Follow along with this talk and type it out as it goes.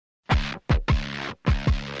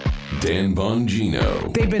Dan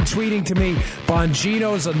Bongino. They've been tweeting to me,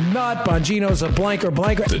 Bongino's a nut, Bongino's a blanker.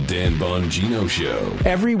 The Dan Bongino Show.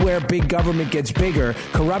 Everywhere big government gets bigger,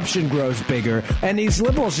 corruption grows bigger, and these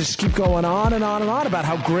liberals just keep going on and on and on about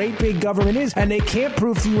how great big government is, and they can't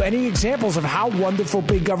prove to you any examples of how wonderful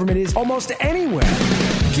big government is almost anywhere.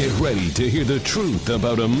 Get ready to hear the truth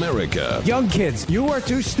about America. Young kids, you are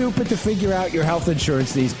too stupid to figure out your health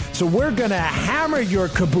insurance needs, so we're going to hammer your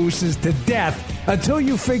cabooses to death until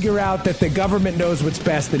you figure out that the government knows what's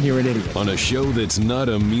best and you're an idiot. On a show that's not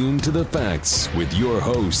immune to the facts with your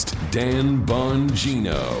host, Dan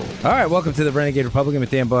Bongino. All right, welcome to the Renegade Republican with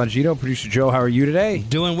Dan Bongino. Producer Joe, how are you today?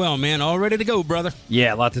 Doing well, man. All ready to go, brother.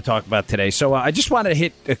 Yeah, a lot to talk about today. So I just want to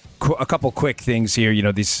hit a couple quick things here. You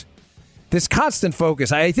know, this constant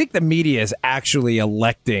focus. I think the media is actually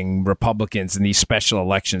electing Republicans in these special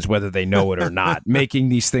elections, whether they know it or not, making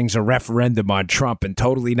these things a referendum on Trump and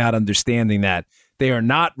totally not understanding that they are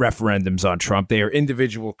not referendums on Trump. They are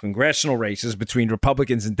individual congressional races between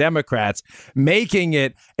Republicans and Democrats, making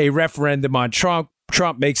it a referendum on Trump.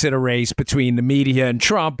 Trump makes it a race between the media and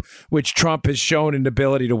Trump, which Trump has shown an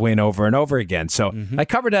ability to win over and over again. So I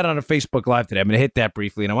covered that on a Facebook Live today. I'm going to hit that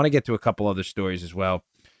briefly, and I want to get to a couple other stories as well,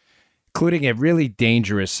 including a really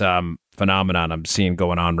dangerous phenomenon I'm seeing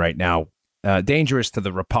going on right now. Dangerous to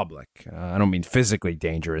the Republic. I don't mean physically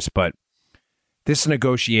dangerous, but this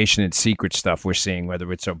negotiation and secret stuff we're seeing,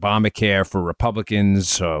 whether it's Obamacare for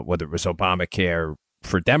Republicans, whether it was Obamacare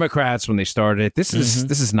for Democrats when they started it, this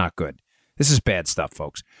is not good. This is bad stuff,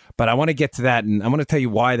 folks. But I want to get to that, and I want to tell you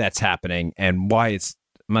why that's happening and why it's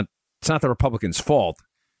not the Republicans' fault.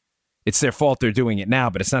 It's their fault they're doing it now,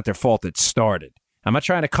 but it's not their fault it started. I'm not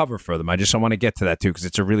trying to cover for them. I want to get to that, too, because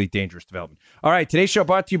it's a really dangerous development. All right, today's show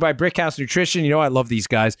brought to you by Brickhouse Nutrition. You know I love these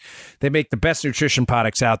guys. They make the best nutrition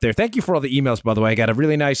products out there. Thank you for all the emails, by the way. I got a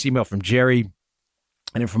really nice email from Jerry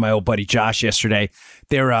and then from my old buddy Josh yesterday.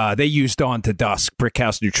 They use Dawn to Dusk,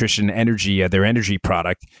 Brickhouse Nutrition Energy, their energy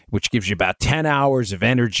product, which gives you about 10 hours of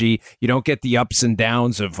energy. You don't get the ups and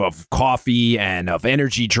downs of coffee and of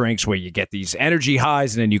energy drinks where you get these energy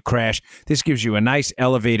highs and then you crash. This gives you a nice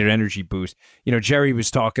elevated energy boost. You know, Jerry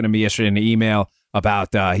was talking to me yesterday in the email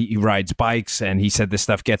about he rides bikes, and he said this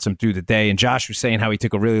stuff gets him through the day. And Josh was saying how he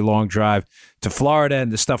took a really long drive to Florida,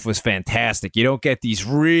 and the stuff was fantastic. You don't get these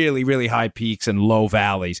really, really high peaks and low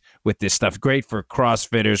valleys with this stuff. Great for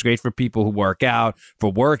CrossFitters, great for people who work out,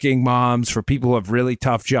 for working moms, for people who have really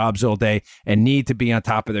tough jobs all day and need to be on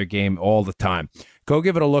top of their game all the time. Go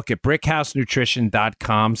give it a look at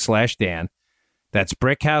brickhousenutrition.com/Dan. That's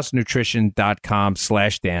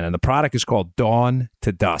brickhousenutrition.com/Dan. And the product is called Dawn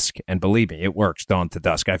to Dusk. And believe me, it works, Dawn to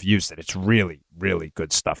Dusk. I've used it. It's really, really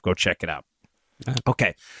good stuff. Go check it out.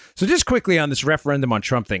 Okay. So just quickly on this referendum on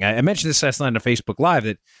Trump thing, I mentioned this last night on Facebook Live,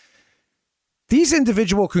 that these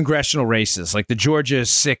individual congressional races, like the Georgia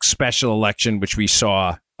 6 special election, which we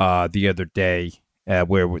saw the other day,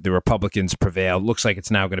 where the Republicans prevailed, looks like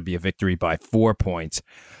it's now going to be a victory by 4 points.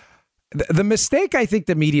 The mistake I think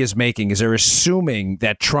the media is making is they're assuming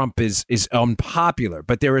that Trump is unpopular,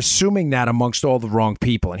 but they're assuming that amongst all the wrong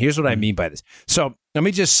people. And here's what I mean by this. So let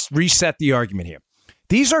me just reset the argument here.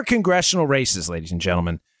 These are congressional races, ladies and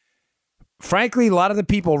gentlemen. Frankly, a lot of the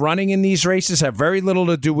people running in these races have very little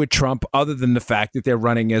to do with Trump other than the fact that they're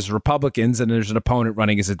running as Republicans and there's an opponent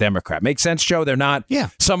running as a Democrat. Make sense, Joe? They're not. Yeah.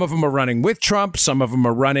 Some of them are running with Trump. Some of them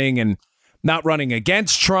are running and not running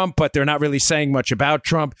against Trump, but they're not really saying much about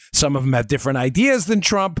Trump. Some of them have different ideas than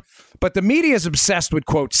Trump. But the media is obsessed with,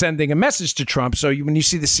 quote, sending a message to Trump. So when you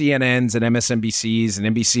see the CNNs and MSNBCs and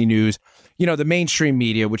NBC News, you know, the mainstream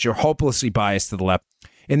media, which are hopelessly biased to the left,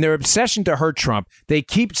 in their obsession to hurt Trump, they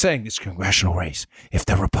keep saying this congressional race, if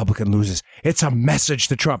the Republican loses, it's a message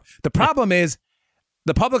to Trump. The problem is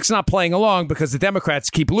the public's not playing along because the Democrats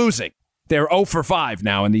keep losing. They're 0 for 5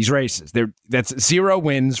 now in these races. That's 0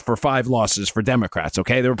 wins for 5 losses for Democrats,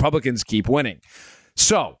 okay? The Republicans keep winning.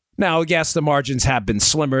 So, now, yes, the margins have been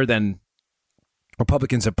slimmer than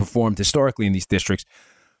Republicans have performed historically in these districts.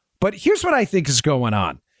 But here's what I think is going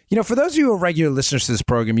on. You know, for those of you who are regular listeners to this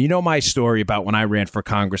program, you know my story about when I ran for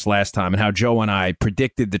Congress last time and how Joe and I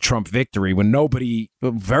predicted the Trump victory when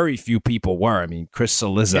very few people were. I mean, Chris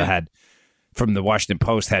Cillizza from the Washington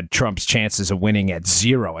Post had Trump's chances of winning at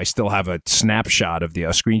 0. I still have a screenshot of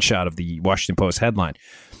the Washington Post headline.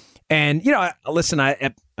 And, you know, listen,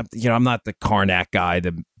 I'm not the Karnak guy,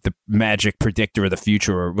 the magic predictor of the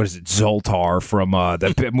future, or what is it, Zoltar from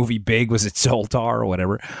the movie Big? Was it Zoltar or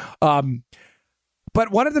whatever? But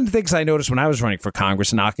one of the things I noticed when I was running for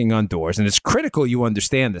Congress, knocking on doors, and it's critical you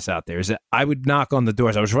understand this out there, is that I would knock on the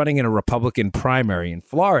doors. I was running in a Republican primary in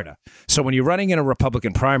Florida. So when you're running in a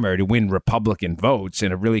Republican primary to win Republican votes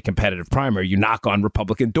in a really competitive primary, you knock on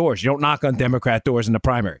Republican doors. You don't knock on Democrat doors in the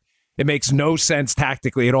primary. It makes no sense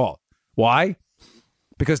tactically at all. Why?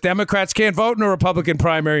 Because Democrats can't vote in a Republican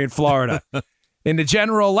primary in Florida. In the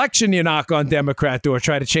general election, you knock on Democrat doors,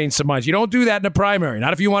 try to change some minds. You don't do that in a primary,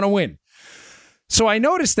 not if you want to win. So I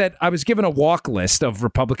noticed that I was given a walk list of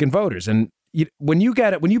Republican voters. And when you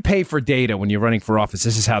pay for data when you're running for office,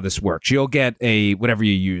 this is how this works. You'll get whatever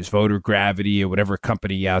you use, Voter Gravity or whatever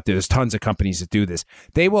company out there. There's tons of companies that do this.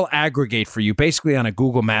 They will aggregate for you basically on a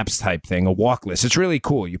Google Maps type thing, a walk list. It's really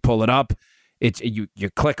cool. You pull it up. You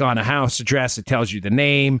click on a house address. It tells you the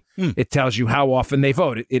name. It tells you how often they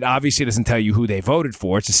vote. It obviously doesn't tell you who they voted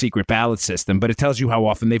for. It's a secret ballot system, but it tells you how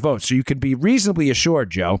often they vote. So you can be reasonably assured,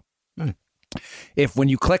 Joe, if when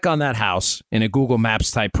you click on that house in a Google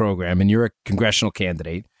Maps type program and you're a congressional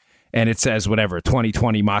candidate and it says whatever,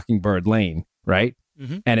 2020 Mockingbird Lane, right?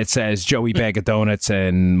 Mm-hmm. And it says Joey Bag of Donuts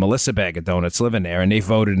and Melissa Bag of Donuts living there, and they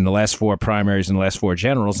voted in the last 4 primaries and the last 4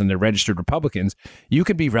 generals, and they're registered Republicans, you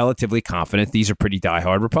can be relatively confident these are pretty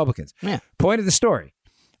diehard Republicans. Yeah. Point of the story.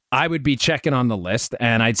 I would be checking on the list,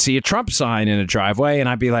 and I'd see a Trump sign in a driveway, and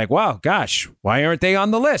I'd be like, wow, gosh, why aren't they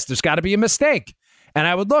on the list? There's got to be a mistake. And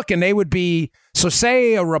I would look, and they would be, so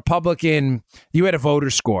say a Republican, you had a voter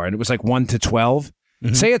score, and it was like 1 to 12.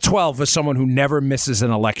 Mm-hmm. Say a 12 is someone who never misses an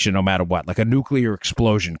election no matter what. Like a nuclear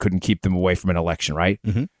explosion couldn't keep them away from an election, right?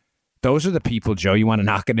 Mm-hmm. Those are the people, Joe, you want to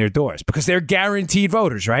knock on their doors because they're guaranteed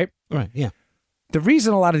voters, right? Right, yeah. The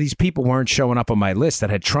reason a lot of these people weren't showing up on my list that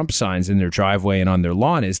had Trump signs in their driveway and on their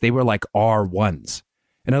lawn is they were like R1s.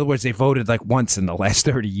 In other words, they voted like once in the last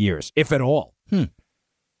 30 years, if at all.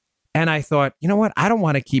 And I thought, you know what? I don't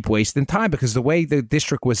want to keep wasting time because the way the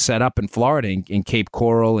district was set up in Florida, in Cape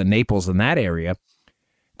Coral and Naples in that area,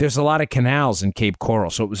 there's a lot of canals in Cape Coral.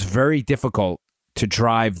 So it was very difficult to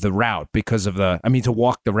drive the route to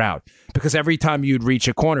walk the route. Because every time you'd reach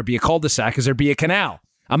a corner, be a cul-de-sac, because there'd be a canal.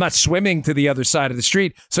 I'm not swimming to the other side of the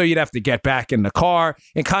street, so you'd have to get back in the car.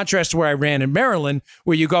 In contrast to where I ran in Maryland,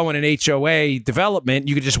 where you go in an HOA development,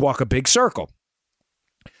 you could just walk a big circle.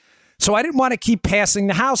 So I didn't want to keep passing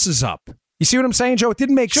the houses up. You see what I'm saying, Joe? It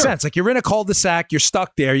didn't make sense. Like you're in a cul-de-sac, you're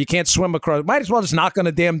stuck there, you can't swim across. Might as well just knock on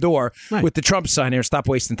a damn door with the Trump sign there and stop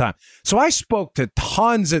wasting time. So I spoke to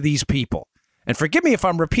tons of these people. And forgive me if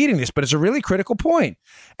I'm repeating this, but it's a really critical point.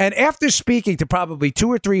 And after speaking to probably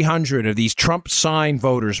 200 or 300 of these Trump sign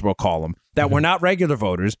voters, we'll call them, that were not regular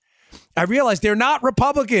voters, I realized they're not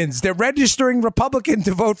Republicans. They're registering Republican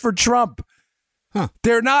to vote for Trump.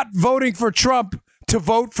 They're not voting for Trump to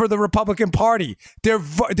vote for the Republican Party. They're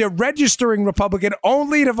registering Republican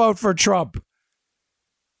only to vote for Trump.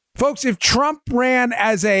 Folks, if Trump ran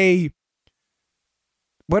as a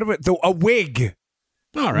Whig,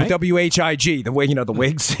 all right, WHIG, the way the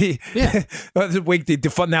Whigs, the Whig,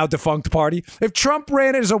 the now defunct party. If Trump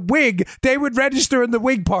ran as a Whig, they would register in the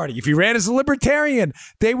Whig Party. If he ran as a Libertarian,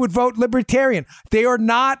 they would vote Libertarian. They are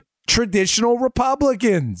not traditional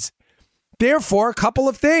Republicans. Therefore, a couple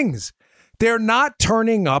of things. They're not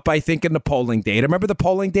turning up, I think, in the polling data. Remember the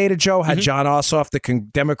polling data, Joe, had John Ossoff, the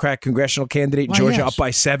Democrat congressional candidate in Georgia, up by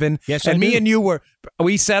 7. Yes, and me and you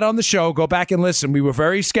we said on the show, go back and listen, we were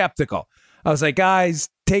very skeptical. I was like, guys,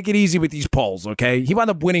 take it easy with these polls, okay? He wound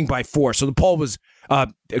up winning by 4, so the poll was,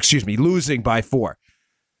 losing by 4.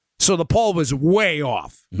 So the poll was way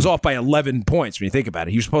off. It was off by 11 points when you think about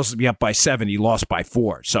it. He was supposed to be up by 7. He lost by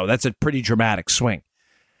 4. So that's a pretty dramatic swing.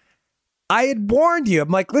 I had warned you. I'm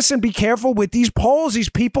like, listen, be careful with these polls. These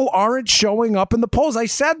people aren't showing up in the polls. I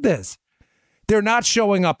said this. They're not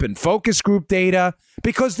showing up in focus group data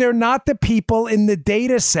because they're not the people in the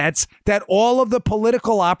data sets that all of the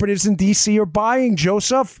political operatives in D.C. are buying,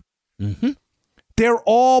 Joseph. Mm-hmm. They're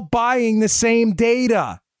all buying the same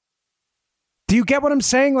data. Do you get what I'm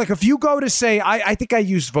saying? Like if you go to say, I think I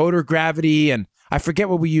used Voter Gravity and I forget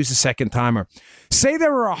what we used the second time. Or say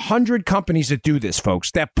there are 100 companies that do this,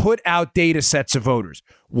 folks, that put out data sets of voters,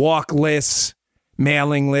 walk lists,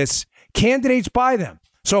 mailing lists, candidates buy them.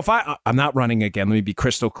 So if I'm not running again, let me be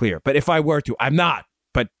crystal clear. But if I were to, I'm not.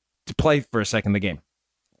 But to play for a second the game.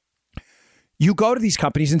 You go to these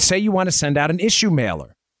companies and say you want to send out an issue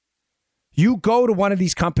mailer. You go to one of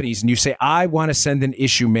these companies and you say, I want to send an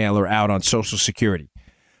issue mailer out on Social Security.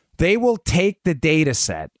 They will take the data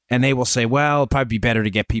set and they will say, well, it'd probably be better to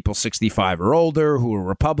get people 65 or older who are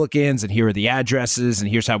Republicans, and here are the addresses,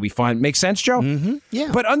 and here's how we find. Make sense, Joe? Mm-hmm.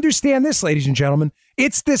 Yeah. But understand this, ladies and gentlemen,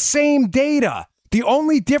 it's the same data. The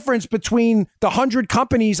only difference between the 100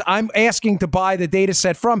 companies I'm asking to buy the data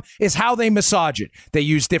set from is how they massage it. They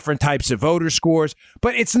use different types of voter scores,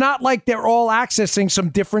 but it's not like they're all accessing some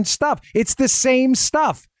different stuff. It's the same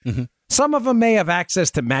stuff. Mm-hmm. Some of them may have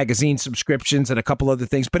access to magazine subscriptions and a couple other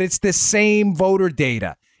things, but it's the same voter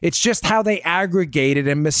data. It's just how they aggregate it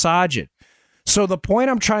and massage it. So the point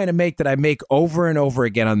I'm trying to make that I make over and over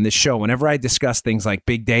again on this show, whenever I discuss things like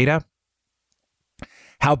big data,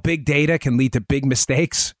 how big data can lead to big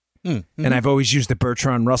mistakes. Mm-hmm. And I've always used the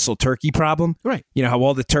Bertrand Russell turkey problem. Right. You know, how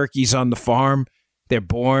all the turkeys on the farm, they're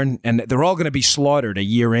born and they're all going to be slaughtered a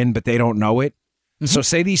year in, but they don't know it. Mm-hmm. So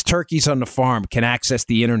say these turkeys on the farm can access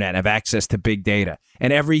the internet, have access to big data.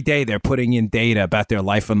 And every day they're putting in data about their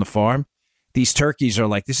life on the farm. These turkeys are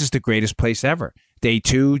like, this is the greatest place ever. Day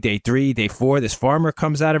 2, day 3, day 4, this farmer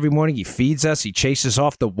comes out every morning. He feeds us. He chases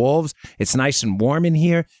off the wolves. It's nice and warm in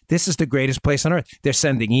here. This is the greatest place on earth. They're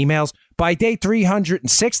sending emails. By day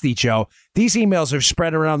 360, Joe, these emails are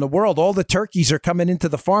spread around the world. All the turkeys are coming into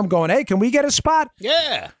the farm going, hey, can we get a spot?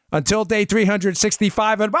 Yeah. Until day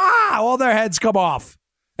 365, and all their heads come off.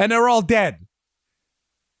 And they're all dead.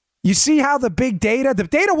 You see how the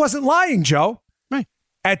data wasn't lying, Joe. Right.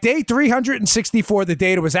 At day 364, the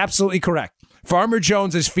data was absolutely correct. Farmer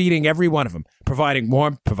Jones is feeding every one of them, providing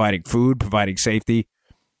warmth, providing food, providing safety.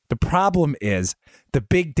 The problem is the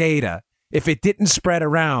big data, if it didn't spread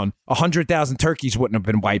around, 100,000 turkeys wouldn't have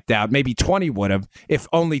been wiped out. Maybe 20 would have if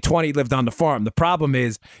only 20 lived on the farm. The problem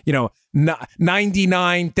is,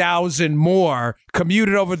 99,000 more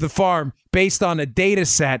commuted over the farm based on a data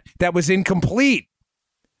set that was incomplete.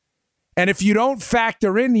 And if you don't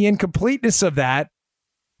factor in the incompleteness of that,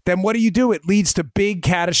 then what do? It leads to big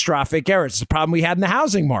catastrophic errors. It's the problem we had in the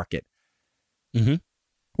housing market. Mm-hmm.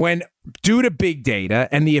 When, due to big data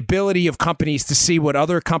and the ability of companies to see what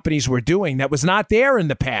other companies were doing that was not there in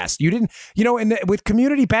the past. You didn't, with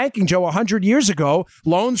community banking, Joe, 100 years ago,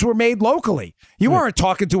 loans were made locally. You weren't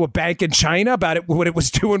talking to a bank in China about what it was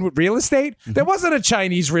doing with real estate. Mm-hmm. There wasn't a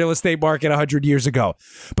Chinese real estate market 100 years ago.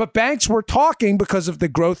 But banks were talking because of the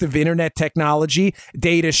growth of internet technology,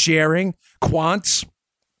 data sharing, quants,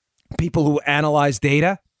 people who analyze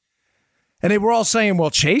data. And they were all saying, well,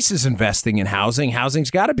 Chase is investing in housing. Housing's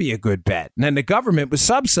got to be a good bet. And then the government was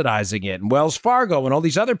subsidizing it. And Wells Fargo and all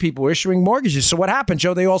these other people were issuing mortgages. So what happened,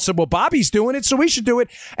 Joe? They all said, well, Bobby's doing it, so we should do it.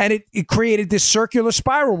 And it created this circular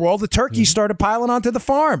spiral where all the turkeys started piling onto the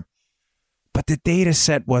farm. But the data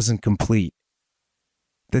set wasn't complete.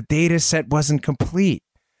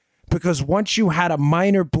 Because once you had a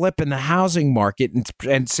minor blip in the housing market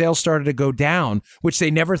and sales started to go down, which they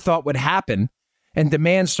never thought would happen, and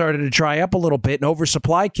demand started to dry up a little bit and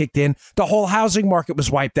oversupply kicked in, the whole housing market was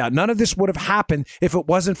wiped out. None of this would have happened if it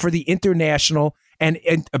wasn't for the international and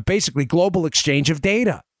basically global exchange of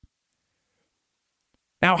data.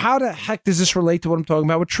 Now, how the heck does this relate to what I'm talking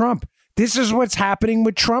about with Trump? This is what's happening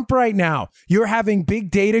with Trump right now. You're having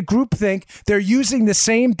big data groupthink. They're using the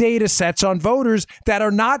same data sets on voters that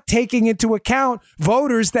are not taking into account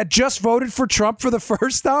voters that just voted for Trump for the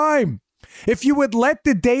first time. If you would let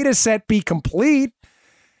the data set be complete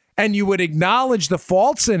and you would acknowledge the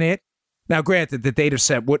faults in it, now granted, the data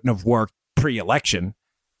set wouldn't have worked pre-election.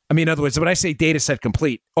 I mean, in other words, when I say data set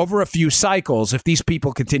complete, over a few cycles, if these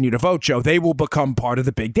people continue to vote, Joe, they will become part of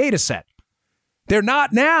the big data set. They're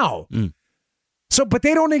not now. So, but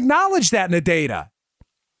they don't acknowledge that in the data.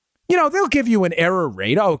 They'll give you an error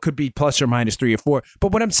rate. Oh, it could be plus or minus 3 or 4.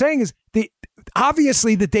 But what I'm saying is,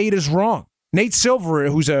 obviously the data's wrong. Nate Silver,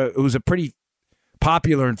 who's a pretty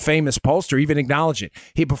popular and famous pollster, even acknowledged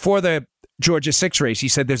it. Before the Georgia 6 race, he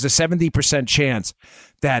said there's a 70% chance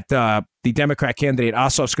that the Democrat candidate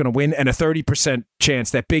Ossoff's going to win and a 30%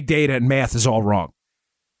 chance that big data and math is all wrong.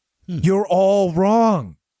 You're all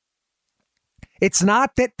wrong. It's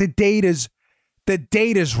not that the data's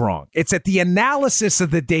wrong. It's that the analysis of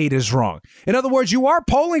the data is wrong. In other words, you are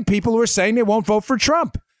polling people who are saying they won't vote for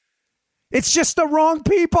Trump. It's just the wrong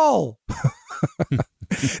people.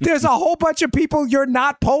 There's a whole bunch of people you're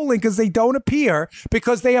not polling because they don't appear,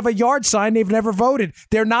 because they have a yard sign, they've never voted.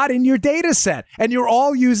 They're not in your data set, and you're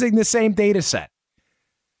all using the same data set.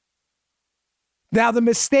 Now, the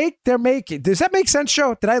mistake they're making, does that make sense,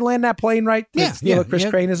 Joe? Did I land that plane right? Yeah. Chris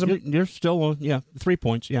Craneism? You're still, 3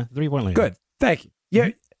 points. Yeah, 3-point land. Good. Thank you. Yeah.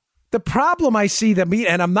 The problem I see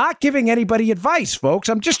and I'm not giving anybody advice, folks.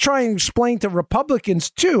 I'm just trying to explain to Republicans,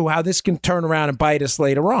 too, how this can turn around and bite us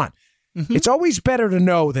later on. Mm-hmm. It's always better to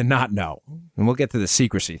know than not know. And we'll get to the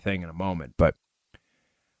secrecy thing in a moment. But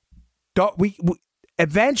we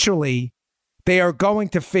eventually, they are going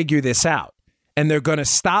to figure this out. and they're going to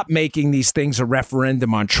stop making these things a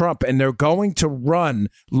referendum on Trump, and they're going to run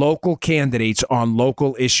local candidates on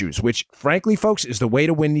local issues, which, frankly, folks, is the way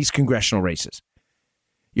to win these congressional races.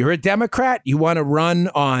 You're a Democrat, you want to run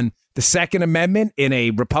on the Second Amendment in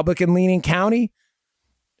a Republican-leaning county?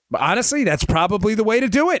 But honestly, that's probably the way to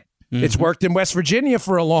do it. Mm-hmm. It's worked in West Virginia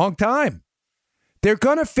for a long time. They're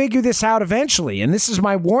going to figure this out eventually, and this is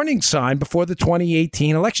my warning sign before the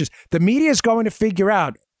 2018 elections. The media is going to figure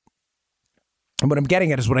out, and what I'm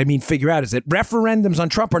getting at is what I mean figure out, is that referendums on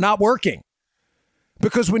Trump are not working.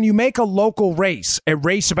 Because when you make a local race, a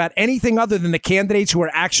race about anything other than the candidates who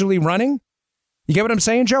are actually running, you get what I'm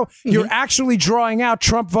saying, Joe? Mm-hmm. You're actually drawing out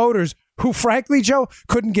Trump voters who, frankly, Joe,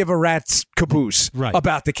 couldn't give a rat's caboose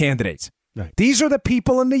about the candidates. Right. These are the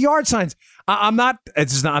people in the yard signs. I'm not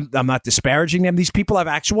disparaging them. These people have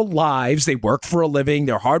actual lives. They work for a living.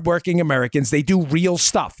 They're hardworking Americans. They do real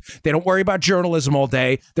stuff. They don't worry about journalism all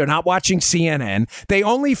day. They're not watching CNN. They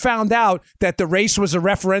only found out that the race was a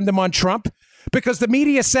referendum on Trump because the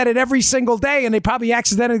media said it every single day, and they probably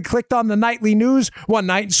accidentally clicked on the nightly news one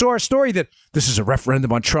night and saw a story that this is a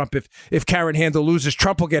referendum on Trump. If Karen Handel loses,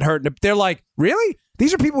 Trump will get hurt. And they're like, really?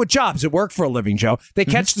 These are people with jobs that work for a living, Joe. They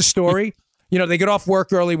catch the story. They get off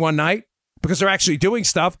work early one night because they're actually doing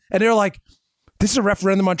stuff, and they're like, this is a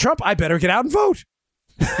referendum on Trump. I better get out and vote.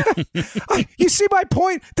 You see my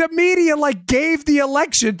point? The media gave the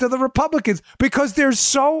election to the Republicans because they're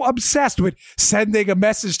so obsessed with sending a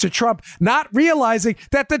message to Trump, not realizing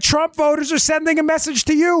that the Trump voters are sending a message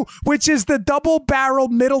to you, which is the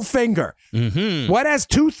double-barreled middle finger. Mm-hmm. What has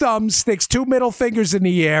two thumbs, sticks two middle fingers in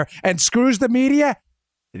the air, and screws the media?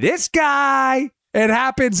 This guy. It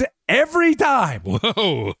happens every time.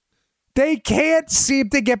 Whoa. They can't seem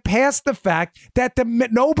to get past the fact that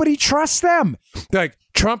nobody trusts them. They're like,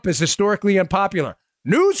 Trump is historically unpopular.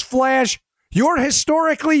 Newsflash, you're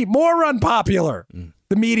historically more unpopular.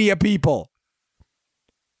 The media people.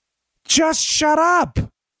 Just shut up.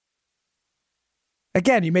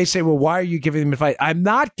 Again, you may say, well, why are you giving them advice? I'm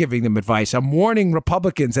not giving them advice. I'm warning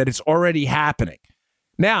Republicans that it's already happening.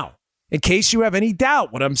 Now, in case you have any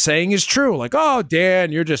doubt, what I'm saying is true. Like, oh,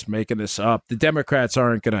 Dan, you're just making this up. The Democrats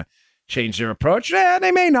aren't going to change their approach.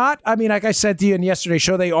 They may not. I mean, like I said to you in yesterday's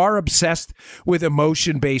show, they are obsessed with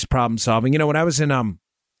emotion-based problem solving. When I was in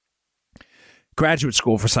graduate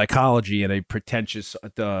school for psychology and a pretentious,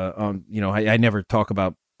 I never talk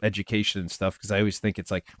about education and stuff because I always think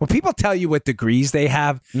it's like, when people tell you what degrees they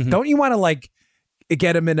have, don't you want to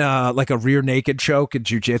get them in a rear naked choke in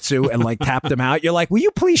jiu-jitsu and tap them out? You're like, will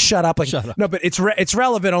you please shut up? Shut up. No, but it's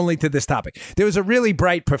relevant only to this topic. There was a really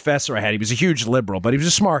bright professor I had. He was a huge liberal, but he was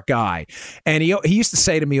a smart guy. And he used to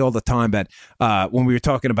say to me all the time that when we were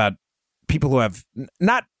talking about people who have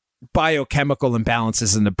not biochemical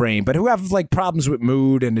imbalances in the brain, but who have problems with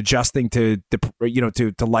mood and adjusting to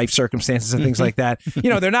life circumstances and things like that.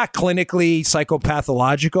 They're not clinically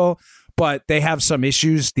psychopathological, but they have some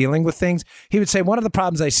issues dealing with things. He would say one of the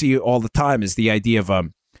problems I see all the time is the idea of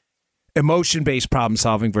emotion-based problem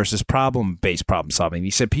solving versus problem-based problem solving.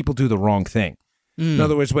 He said people do the wrong thing. In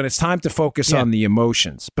other words, when it's time to focus on the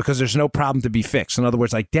emotions, because there's no problem to be fixed. In other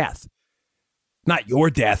words, like death. Not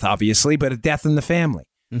your death, obviously, but a death in the family.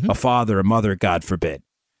 A father, a mother, God forbid.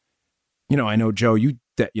 I know, Joe, you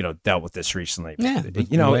dealt with this recently. Yeah,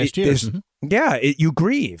 last year. You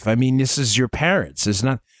grieve. I mean, this is your parents. It's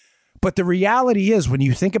not... But the reality is, when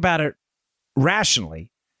you think about it rationally,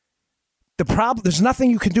 the problem, there's nothing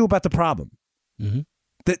you can do about the problem. Mm-hmm.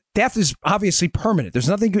 The death is obviously permanent. There's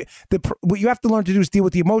nothing. What you have to learn to do is deal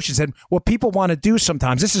with the emotions. And what people want to do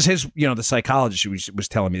sometimes, this is his, the psychologist who was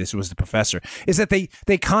telling me this, was the professor, is that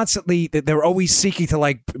they constantly, they're always seeking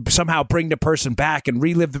to somehow bring the person back and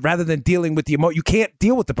relive rather than dealing with the emotion. You can't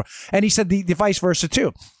deal with and he said the vice versa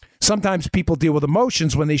too. Sometimes people deal with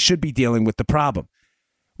emotions when they should be dealing with the problem.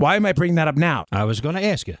 Why am I bringing that up now? I was going to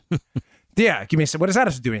ask you. Yeah, give me a second. What does that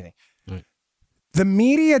have to do with anything? Right. The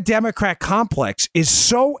media Democrat complex is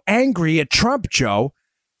so angry at Trump, Joe,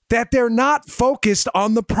 that they're not focused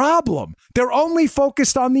on the problem. They're only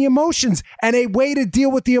focused on the emotions, and a way to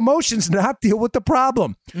deal with the emotions, not deal with the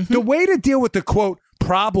problem. Mm-hmm. The way to deal with the, quote,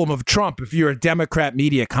 problem of Trump, if you're a Democrat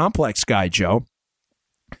media complex guy, Joe,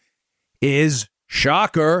 is,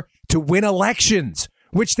 shocker, to win elections,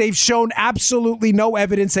 which they've shown absolutely no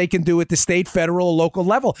evidence they can do at the state, federal, or local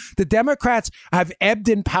level. The Democrats have ebbed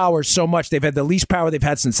in power so much. They've had the least power they've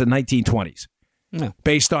had since the 1920s,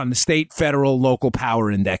 based on the state, federal, local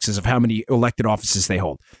power indexes of how many elected offices they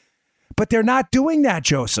hold. But they're not doing that,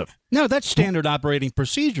 Joseph. No, that's standard operating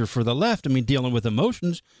procedure for the left. I mean, dealing with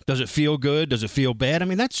emotions. Does it feel good? Does it feel bad? I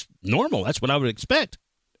mean, that's normal. That's what I would expect.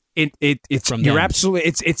 you're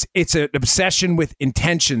absolutely it's an obsession with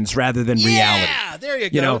intentions rather than reality. Yeah, there you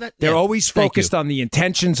go. You know, they're always focused on the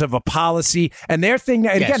intentions of a policy, and their thing.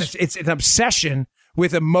 And again, it's an obsession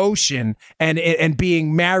with emotion and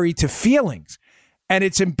being married to feelings, and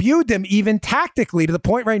it's imbued them even tactically to the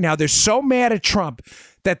point right now they're so mad at Trump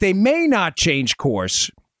that they may not change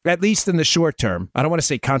course. At least in the short term. I don't want to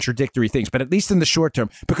say contradictory things, but at least in the short term,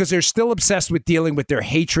 because they're still obsessed with dealing with their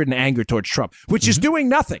hatred and anger towards Trump, which is doing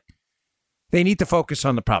nothing. They need to focus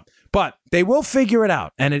on the problem. But they will figure it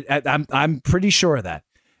out, and I'm pretty sure of that.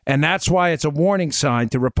 And that's why it's a warning sign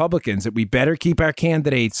to Republicans that we better keep our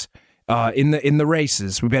candidates in the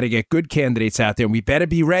races. We better get good candidates out there, and we better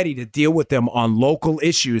be ready to deal with them on local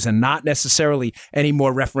issues and not necessarily any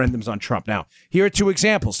more referendums on Trump. Now, here are two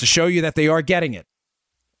examples to show you that they are getting it.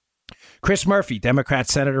 Chris Murphy, Democrat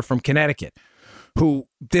senator from Connecticut, who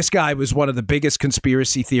this guy was one of the biggest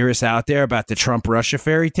conspiracy theorists out there about the Trump-Russia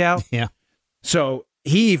fairy tale. Yeah. So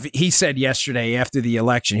he said yesterday after the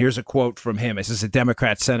election, here's a quote from him. This is a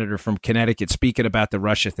Democrat senator from Connecticut speaking about the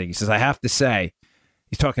Russia thing. He says, I have to say,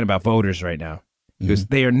 he's talking about voters right now, because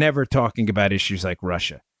they are never talking about issues like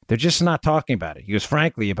Russia. They're just not talking about it. He goes,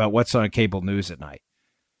 frankly, about what's on cable news at night.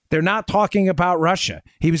 They're not talking about Russia.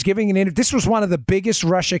 He was giving an interview. This was one of the biggest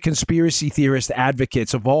Russia conspiracy theorist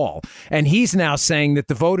advocates of all. And he's now saying that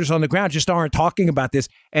the voters on the ground just aren't talking about this.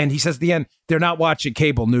 And he says at the end, they're not watching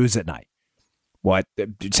cable news at night. What?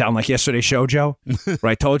 Did it sound like yesterday's show, Joe?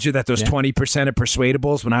 Where I told you that those 20% of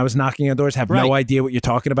persuadables, when I was knocking on doors, have no idea what you're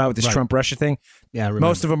talking about with this Trump-Russia thing. Yeah, I remember.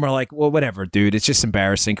 Most of them are like, well, whatever, dude. It's just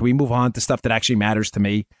embarrassing. Can we move on to stuff that actually matters to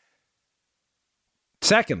me?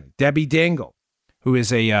 Secondly, Debbie Dingell, who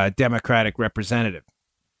is a Democratic representative.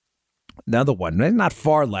 Another one, not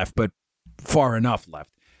far left, but far enough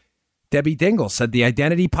left. Debbie Dingell said the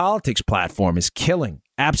identity politics platform is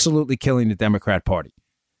absolutely killing the Democrat Party.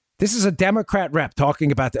 This is a Democrat rep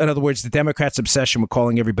talking about, in other words, the Democrats' obsession with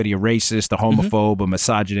calling everybody a racist, a homophobe, a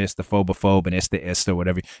misogynist, a phobophobe, an ista,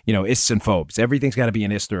 whatever, ists and phobes. Everything's got to be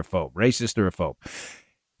an ist or a phobe, racist or a phobe.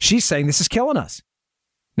 She's saying this is killing us.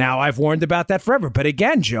 Now, I've warned about that forever. But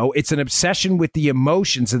again, Joe, it's an obsession with the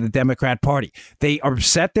emotions of the Democrat Party. They are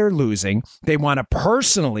upset they're losing. They want to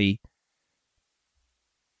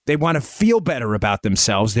feel better about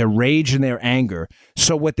themselves, their rage and their anger.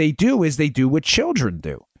 So what they do is they do what children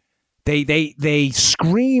do. They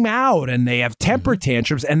scream out and they have temper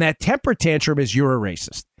tantrums. And that temper tantrum is, you're a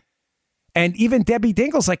racist. And even Debbie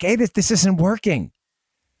Dingell's like, hey, this isn't working.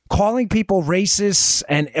 Calling people racists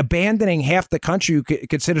and abandoning half the country who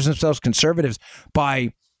considers themselves conservatives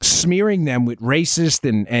by smearing them with racist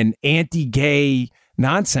and anti-gay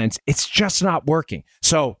nonsense, it's just not working.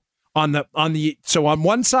 So on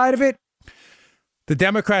one side of it, the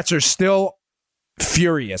Democrats are still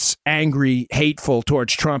furious, angry, hateful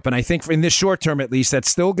towards Trump. And I think in this short term, at least,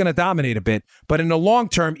 that's still going to dominate a bit. But in the long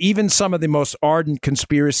term, even some of the most ardent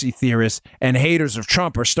conspiracy theorists and haters of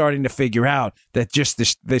Trump are starting to figure out that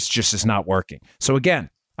this just is not working. So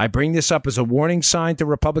again, I bring this up as a warning sign to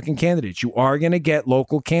Republican candidates. You are going to get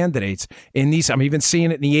local candidates in these. I'm even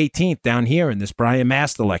seeing it in the 18th down here in this Brian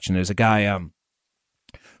Mast election. There's a guy,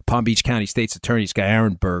 Palm Beach County State's Attorney, this guy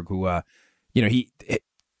Aaron Berg, who,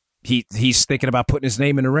 he's thinking about putting his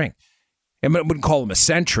name in the ring. I wouldn't call him a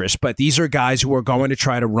centrist, but these are guys who are going to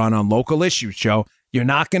try to run on local issues, Joe. You're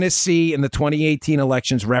not going to see in the 2018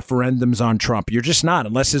 elections referendums on Trump. You're just not,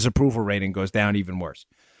 unless his approval rating goes down even worse.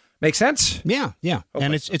 Make sense? Yeah. Okay.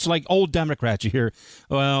 And it's like old Democrats. You hear,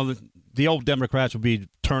 well, the old Democrats will be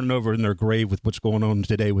turning over in their grave with what's going on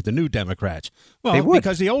today with the new Democrats. Well, they would.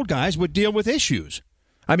 Because the old guys would deal with issues.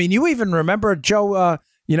 I mean, you even remember, Joe,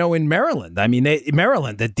 in Maryland. I mean,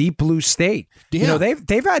 Maryland, the deep blue state. Yeah.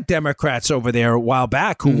 They've had Democrats over there a while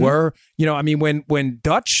back who were, when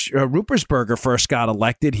Dutch Ruppersberger first got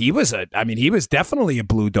elected, he was definitely a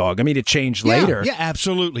blue dog. I mean, it changed later. Yeah,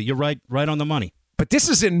 absolutely. You're right on the money. But this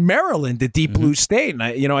is in Maryland, the deep blue state. And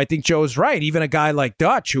I think Joe's right. Even a guy like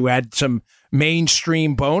Dutch, who had some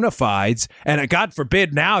mainstream bona fides, and God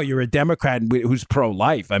forbid now you're a Democrat who's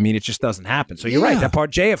pro-life. I mean, it just doesn't happen. So you're right. That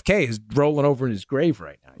part, JFK is rolling over in his grave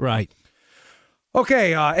right now. Right. Okay,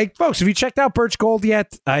 hey, folks, have you checked out Birch Gold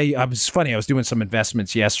yet? I was funny. I was doing some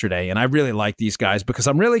investments yesterday, and I really like these guys because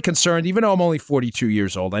I'm really concerned, even though I'm only 42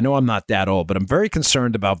 years old. I know I'm not that old, but I'm very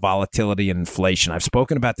concerned about volatility and inflation. I've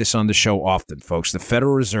spoken about this on the show often, folks. The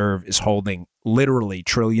Federal Reserve is holding literally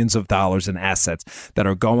trillions of dollars in assets that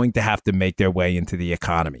are going to have to make their way into the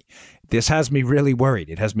economy. This has me really worried.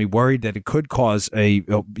 It has me worried that it could cause a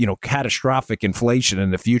catastrophic inflation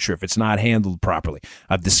in the future if it's not handled properly.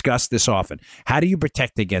 I've discussed this often. How do you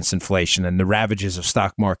protect against inflation and the ravages of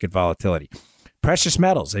stock market volatility? Precious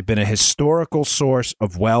metals, they've been a historical source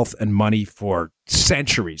of wealth and money for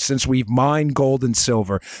centuries. Since we've mined gold and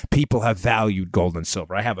silver, people have valued gold and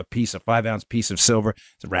silver. I have a 5-ounce piece of silver.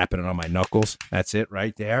 It's wrapping it on my knuckles. That's it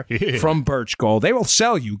right there. Yeah. From Birch Gold. They will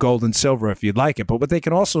sell you gold and silver if you'd like it, but what they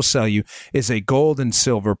can also sell you is a gold and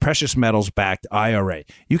silver precious metals backed IRA.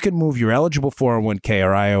 You can move your eligible 401k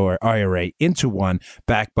or IRA into one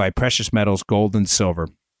backed by precious metals, gold and silver.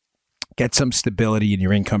 Get some stability in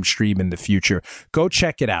your income stream in the future. Go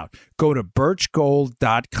check it out. Go to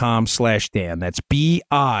birchgold.com/Dan. That's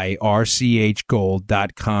BIRCH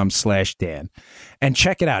gold.com/Dan. And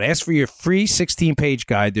check it out. Ask for your free 16-page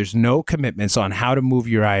guide. There's no commitments on how to move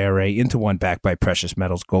your IRA into one backed by precious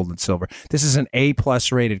metals, gold, and silver. This is an A+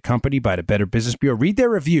 rated company by the Better Business Bureau. Read their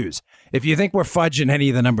reviews. If you think we're fudging any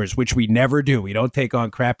of the numbers, which we never do, we don't take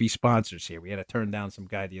on crappy sponsors here. We had to turn down some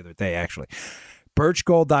guy the other day, actually.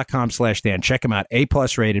 birchgold.com/Dan. Check them out. A+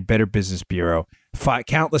 rated, Better Business Bureau.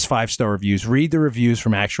 Countless 5-star reviews. Read the reviews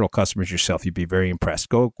from actual customers yourself. You'd be very impressed.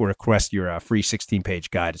 Go request your free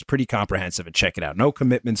 16-page guide. It's pretty comprehensive, and check it out. No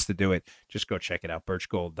commitments to do it. Just go check it out.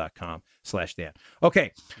 birchgold.com/Dan.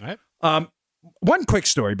 Okay. All right. One quick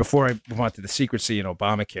story before I move on to the secrecy and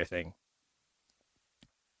Obamacare thing.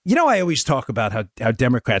 You know, I always talk about how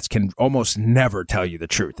Democrats can almost never tell you the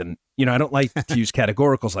truth. And, you know, I don't like to use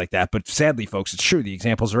categoricals like that, but sadly, folks, it's true. The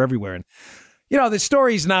examples are everywhere. And, you know, the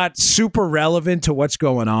story's not super relevant to what's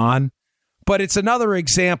going on, but it's another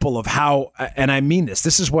example of how, and I mean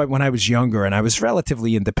this is what, when I was younger and I was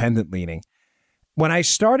relatively independent leaning, when I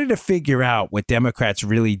started to figure out what Democrats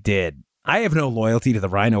really did, I have no loyalty to the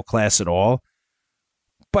Rhino class at all.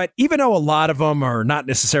 But even though a lot of them are not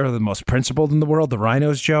necessarily the most principled in the world, the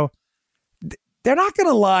Rhinos, Joe, they're not going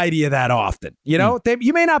to lie to you that often. You know,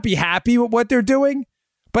 you may not be happy with what they're doing,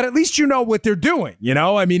 but at least you know what they're doing. You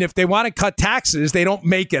know, I mean, if they want to cut taxes, they don't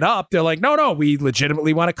make it up. They're like, no, we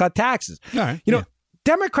legitimately want to cut taxes. All right, you know,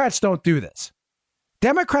 Democrats don't do this.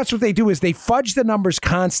 Democrats, what they do is they fudge the numbers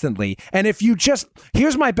constantly. And if you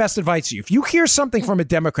here's my best advice to you. If you hear something from a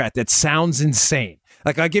Democrat that sounds insane,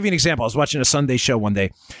 like I'll give you an example. I was watching a Sunday show one day,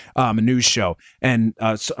 a news show, and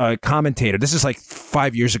a commentator, this is like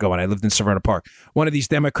 5 years ago when I lived in Severna Park, one of these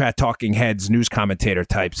Democrat talking heads, news commentator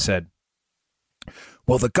types said,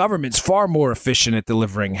 well, the government's far more efficient at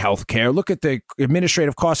delivering health care. Look at the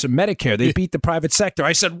administrative costs of Medicare. They beat the private sector.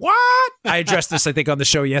 I said, what? I addressed this, I think, on the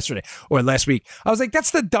show yesterday or last week. I was like, that's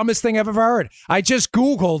the dumbest thing I've ever heard. I just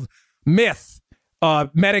Googled myth,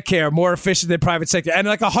 Medicare more efficient than private sector. And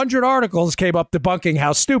like 100 articles came up debunking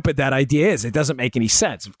how stupid that idea is. It doesn't make any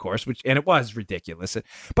sense, of course, and it was ridiculous.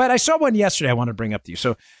 But I saw one yesterday I want to bring up to you.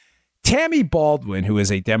 So Tammy Baldwin, who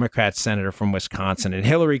is a Democrat senator from Wisconsin, and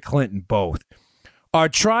Hillary Clinton both, are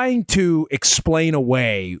trying to explain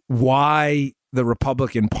away why the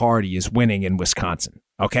Republican Party is winning in Wisconsin.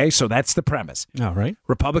 Okay, so that's the premise. All right.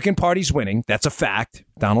 Republican Party's winning. That's a fact.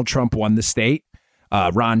 Donald Trump won the state.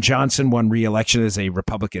 Ron Johnson won re-election as a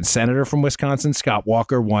Republican senator from Wisconsin. Scott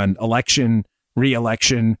Walker won election,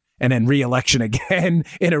 re-election, and then re-election again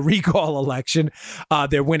in a recall election.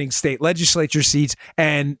 They're winning state legislature seats,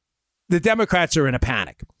 and the Democrats are in a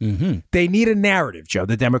panic. Mm-hmm. They need a narrative, Joe.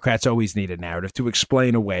 The Democrats always need a narrative to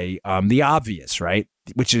explain away the obvious, right?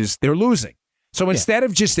 Which is they're losing. So instead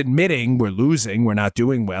of just admitting we're losing, we're not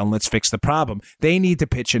doing well, and let's fix the problem, they need to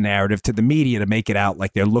pitch a narrative to the media to make it out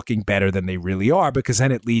like they're looking better than they really are, because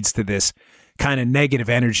then it leads to this kind of negative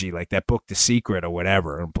energy, like that book, The Secret or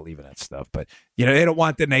whatever. I don't believe in that stuff, but you know, they don't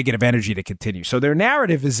want the negative energy to continue. So their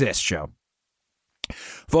narrative is this, Joe.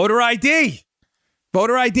 Voter ID.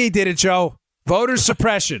 Voter ID did it, Joe. Voter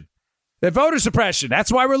suppression. The voter suppression.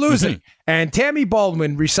 That's why we're losing. Mm-hmm. And Tammy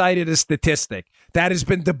Baldwin recited a statistic that has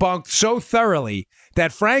been debunked so thoroughly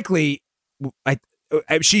that, frankly,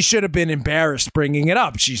 she should have been embarrassed bringing it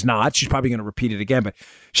up. She's not. She's probably going to repeat it again. But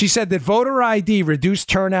she said that voter ID reduced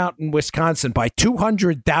turnout in Wisconsin by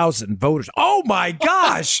 200,000 voters. Oh, my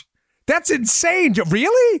gosh. That's insane.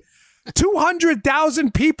 Really?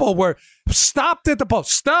 200,000 people were stopped at the poll.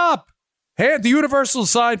 Stop. Hand the universal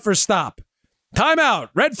sign for stop. Time out.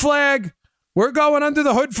 Red flag. We're going under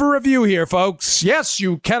the hood for review here, folks. Yes,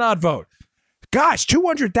 you cannot vote. Gosh,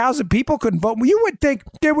 200,000 people couldn't vote. Well, you would think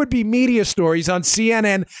there would be media stories on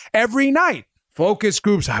CNN every night. Focus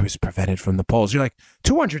groups. I was prevented from the polls. You're like,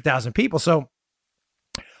 200,000 people. So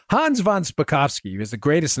Hans von Spakovsky, who is the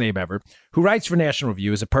greatest name ever, who writes for National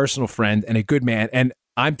Review, is a personal friend and a good man. And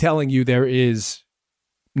I'm telling you, there is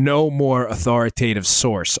no more authoritative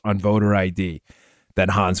source on voter ID than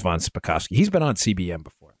Hans von Spakovsky. He's been on CBN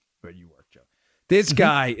before, where you work, Joe. This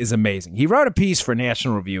guy is amazing. He wrote a piece for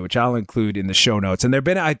National Review, which I'll include in the show notes. And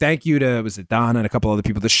I thank you to, was it Don and a couple other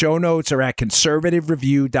people. The show notes are at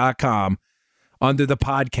conservativereview.com under the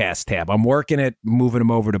podcast tab. I'm working at moving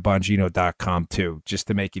them over to Bongino.com too, just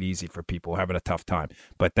to make it easy for people having a tough time.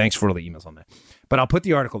 But thanks for all the emails on that. But I'll put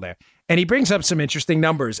the article there. And he brings up some interesting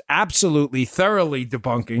numbers, absolutely thoroughly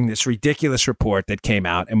debunking this ridiculous report that came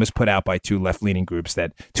out and was put out by two left-leaning groups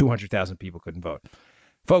that 200,000 people couldn't vote.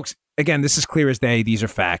 Folks, again, this is clear as day. These are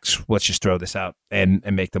facts. Let's just throw this out and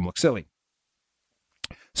make them look silly.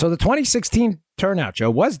 So the 2016 turnout,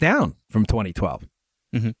 Joe, was down from 2012.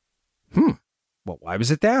 Well, why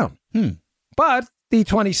was it down? But the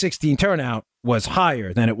 2016 turnout was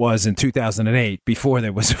higher than it was in 2008 before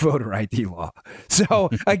there was a voter ID law.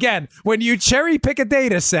 So, again, when you cherry pick a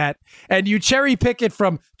data set and you cherry pick it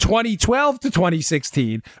from 2012 to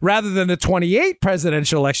 2016 rather than the 28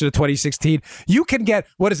 presidential election of 2016, you can get,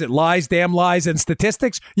 what is it, lies, damn lies, and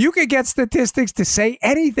statistics? You can get statistics to say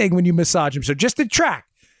anything when you massage them. So just to track,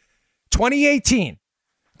 2018,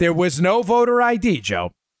 there was no voter ID,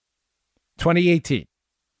 Joe. 2018.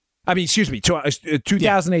 I mean, excuse me,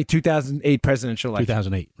 2008 presidential election.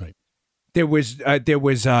 2008, right. There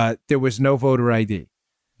was no voter ID.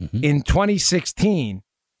 In 2016,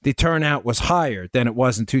 the turnout was higher than it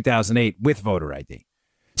was in 2008 with voter ID.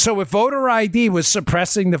 So if voter ID was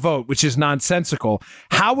suppressing the vote, which is nonsensical,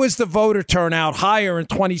 how was the voter turnout higher in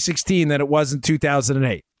 2016 than it was in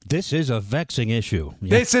 2008? This is a vexing issue.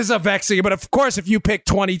 Yeah. This is a vexing, but of course, if you pick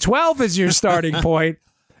 2012 as your starting point,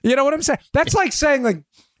 you know what I'm saying? That's like saying, like,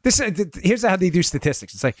 this. Here's how they do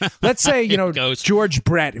statistics. It's like, let's say, George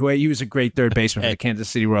Brett, who he was a great third baseman for the Kansas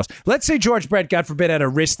City Royals. Let's say George Brett, God forbid, had a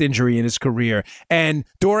wrist injury in his career, and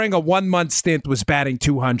during a 1-month stint was batting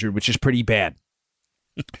 200, which is pretty bad.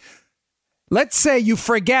 Let's say you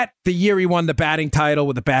forget the year he won the batting title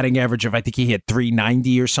with a batting average of, I think he hit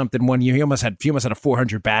 390 or something one year. He almost had a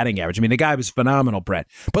 400 batting average. I mean, the guy was phenomenal, Brett.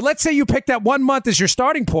 But let's say you pick that 1 month as your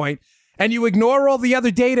starting point, and you ignore all the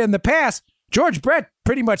other data in the past. George Brett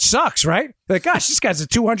pretty much sucks, right? Like, gosh, this guy's a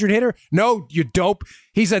 200 hitter. No, you dope.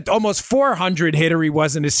 He's an almost 400 hitter he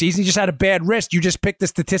was in his season. He just had a bad wrist. You just picked the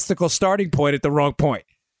statistical starting point at the wrong point.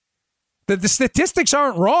 The statistics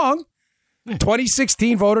aren't wrong.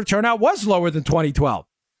 2016 voter turnout was lower than 2012,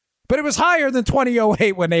 but it was higher than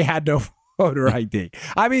 2008 when they had no voter ID.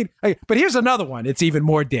 I mean, but here's another one. It's even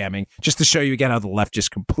more damning, just to show you again how the left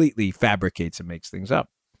just completely fabricates and makes things up.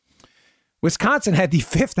 Wisconsin had the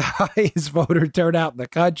 5th highest voter turnout in the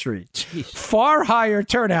country. Jeez. Far higher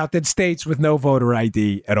turnout than states with no voter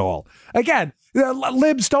ID at all. Again,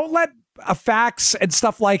 libs, don't let facts and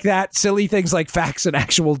stuff like that, silly things like facts and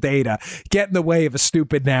actual data, get in the way of a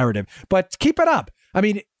stupid narrative. But keep it up. I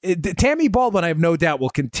mean, Tammy Baldwin, I have no doubt, will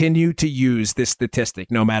continue to use this statistic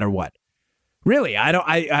no matter what. Really, God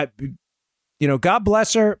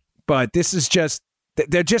bless her, but this is just,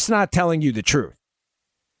 they're just not telling you the truth.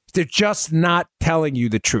 They're just not telling you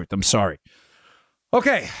the truth. I'm sorry.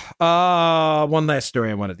 Okay. One last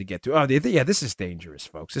story I wanted to get to. Oh, yeah, this is dangerous,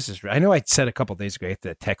 folks. I know I said a couple of days ago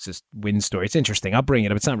the Texas wind story. It's interesting. I'll bring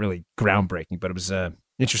it up. It's not really groundbreaking, but it was an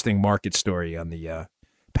interesting market story on the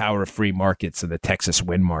power of free markets and the Texas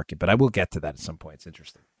wind market. But I will get to that at some point. It's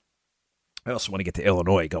interesting. I also want to get to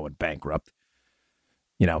Illinois going bankrupt.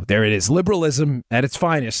 There it is. Liberalism at its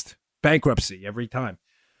finest. Bankruptcy every time.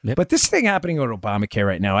 Yep. But this thing happening on Obamacare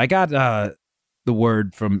right now, I got the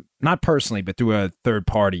word from, not personally, but through a third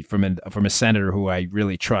party from a senator who I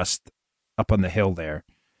really trust up on the Hill there,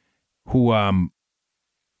 who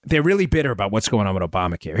they're really bitter about what's going on with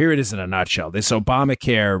Obamacare. Here it is in a nutshell. This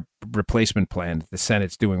Obamacare replacement plan the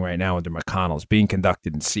Senate's doing right now under McConnell is being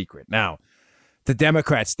conducted in secret. Now, the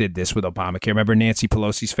Democrats did this with Obamacare. Remember Nancy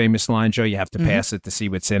Pelosi's famous line, Joe? You have to pass it to see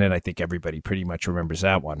what's in it. I think everybody pretty much remembers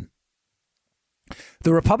that one.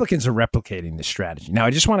 The Republicans are replicating this strategy. Now, I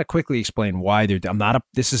just want to quickly explain why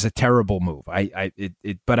this is a terrible move.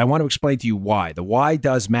 But I want to explain to you why. The why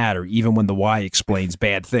does matter, even when the why explains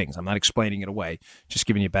bad things. I'm not explaining it away, just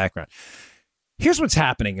giving you background. Here's what's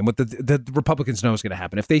happening, and what the Republicans know is going to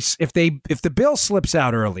happen. If the bill slips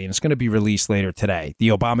out early and it's going to be released later today, the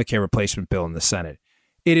Obamacare replacement bill in the Senate,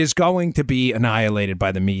 it is going to be annihilated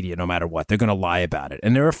by the media no matter what. They're going to lie about it,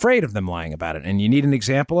 and they're afraid of them lying about it. And you need an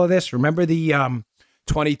example of this. Remember the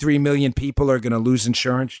 23 million people are going to lose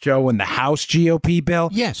insurance, Joe, when the House GOP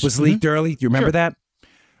bill was leaked early? Do you remember that?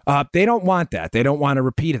 They don't want that. They don't want a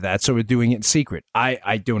repeat of that, so we're doing it in secret.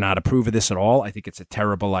 I do not approve of this at all. I think it's a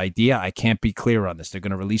terrible idea. I can't be clear on this. They're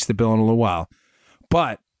going to release the bill in a little while.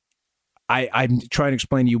 But I'm trying to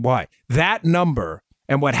explain to you why. That number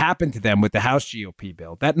and what happened to them with the House GOP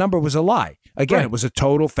bill, that number was a lie. Again, It was a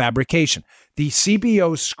total fabrication. The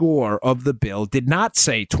CBO score of the bill did not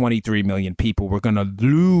say 23 million people were going to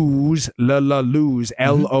lose,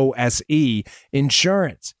 L-O-S-E,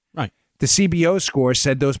 insurance. Right. The CBO score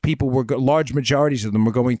said those people large majorities of them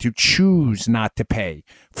were going to choose not to pay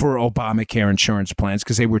for Obamacare insurance plans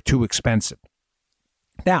because they were too expensive.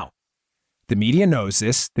 Now, the media knows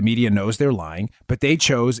this. The media knows they're lying, but they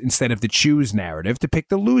chose, instead of the choose narrative, to pick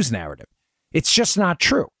the lose narrative. It's just not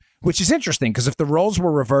true, which is interesting because if the roles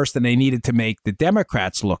were reversed and they needed to make the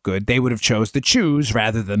Democrats look good, they would have chose the choose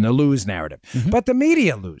rather than the lose narrative. But the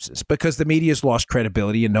media loses because the media's lost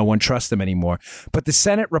credibility and no one trusts them anymore. But the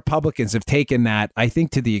Senate Republicans have taken that, I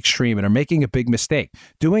think, to the extreme and are making a big mistake.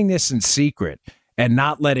 Doing this in secret and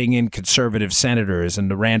not letting in conservative senators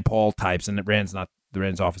and the Rand Paul types, and Rand's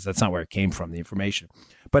office, that's not where it came from, the information.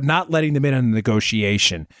 But not letting them in on the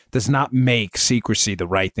negotiation does not make secrecy the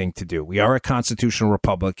right thing to do. We are a constitutional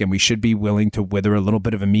republic, and we should be willing to wither a little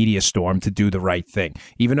bit of a media storm to do the right thing.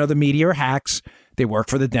 Even though the media are hacks, they work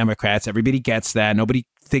for the Democrats. Everybody gets that. Nobody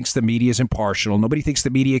thinks the media is impartial. Nobody thinks the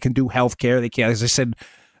media can do health care. They can't, as I said,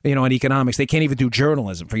 in economics, they can't even do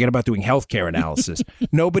journalism. Forget about doing healthcare analysis.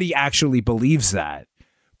 Nobody actually believes that.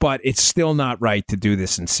 But it's still not right to do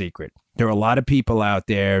this in secret. There are a lot of people out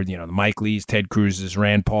there, the Mike Lees, Ted Cruz's,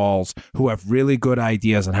 Rand Paul's, who have really good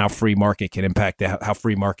ideas on how free markets can impact their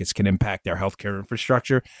healthcare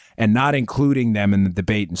infrastructure, and not including them in the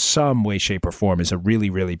debate in some way, shape, or form is a really,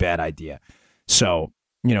 really bad idea. So,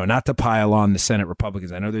 not to pile on the Senate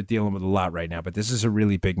Republicans. I know they're dealing with a lot right now, but this is a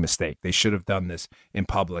really big mistake. They should have done this in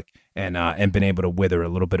public and been able to wither a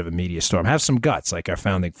little bit of a media storm. Have some guts like our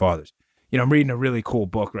founding fathers. I'm reading a really cool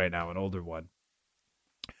book right now, an older one,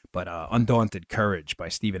 but Undaunted Courage by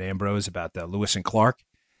Stephen Ambrose about Lewis and Clark.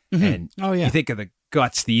 And you think of the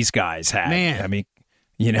guts these guys had. Man. I mean,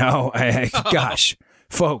 gosh,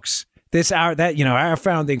 folks, our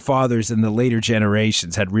founding fathers and the later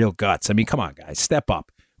generations had real guts. I mean, come on, guys, step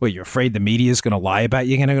up. Wait, you're afraid the media is going to lie about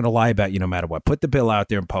you? You're going to lie about you no matter what. Put the bill out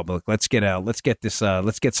there in public. Let's get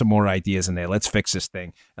some more ideas in there. Let's fix this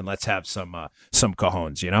thing, and let's have some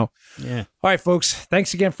cojones, Yeah. All right, folks.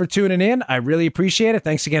 Thanks again for tuning in. I really appreciate it.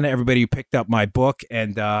 Thanks again to everybody who picked up my book,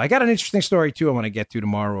 and I got an interesting story too I want to get to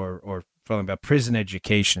tomorrow, or talking about prison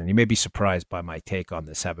education. And you may be surprised by my take on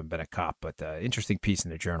this, having been a cop, but interesting piece in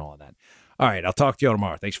the Journal on that. All right, I'll talk to you all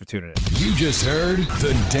tomorrow. Thanks for tuning in. You just heard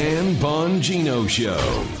The Dan Bongino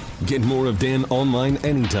Show. Get more of Dan online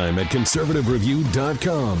anytime at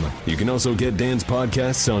conservativereview.com. You can also get Dan's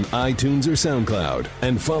podcasts on iTunes or SoundCloud.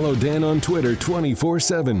 And follow Dan on Twitter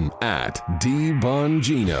 24/7 at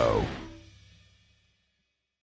DBongino.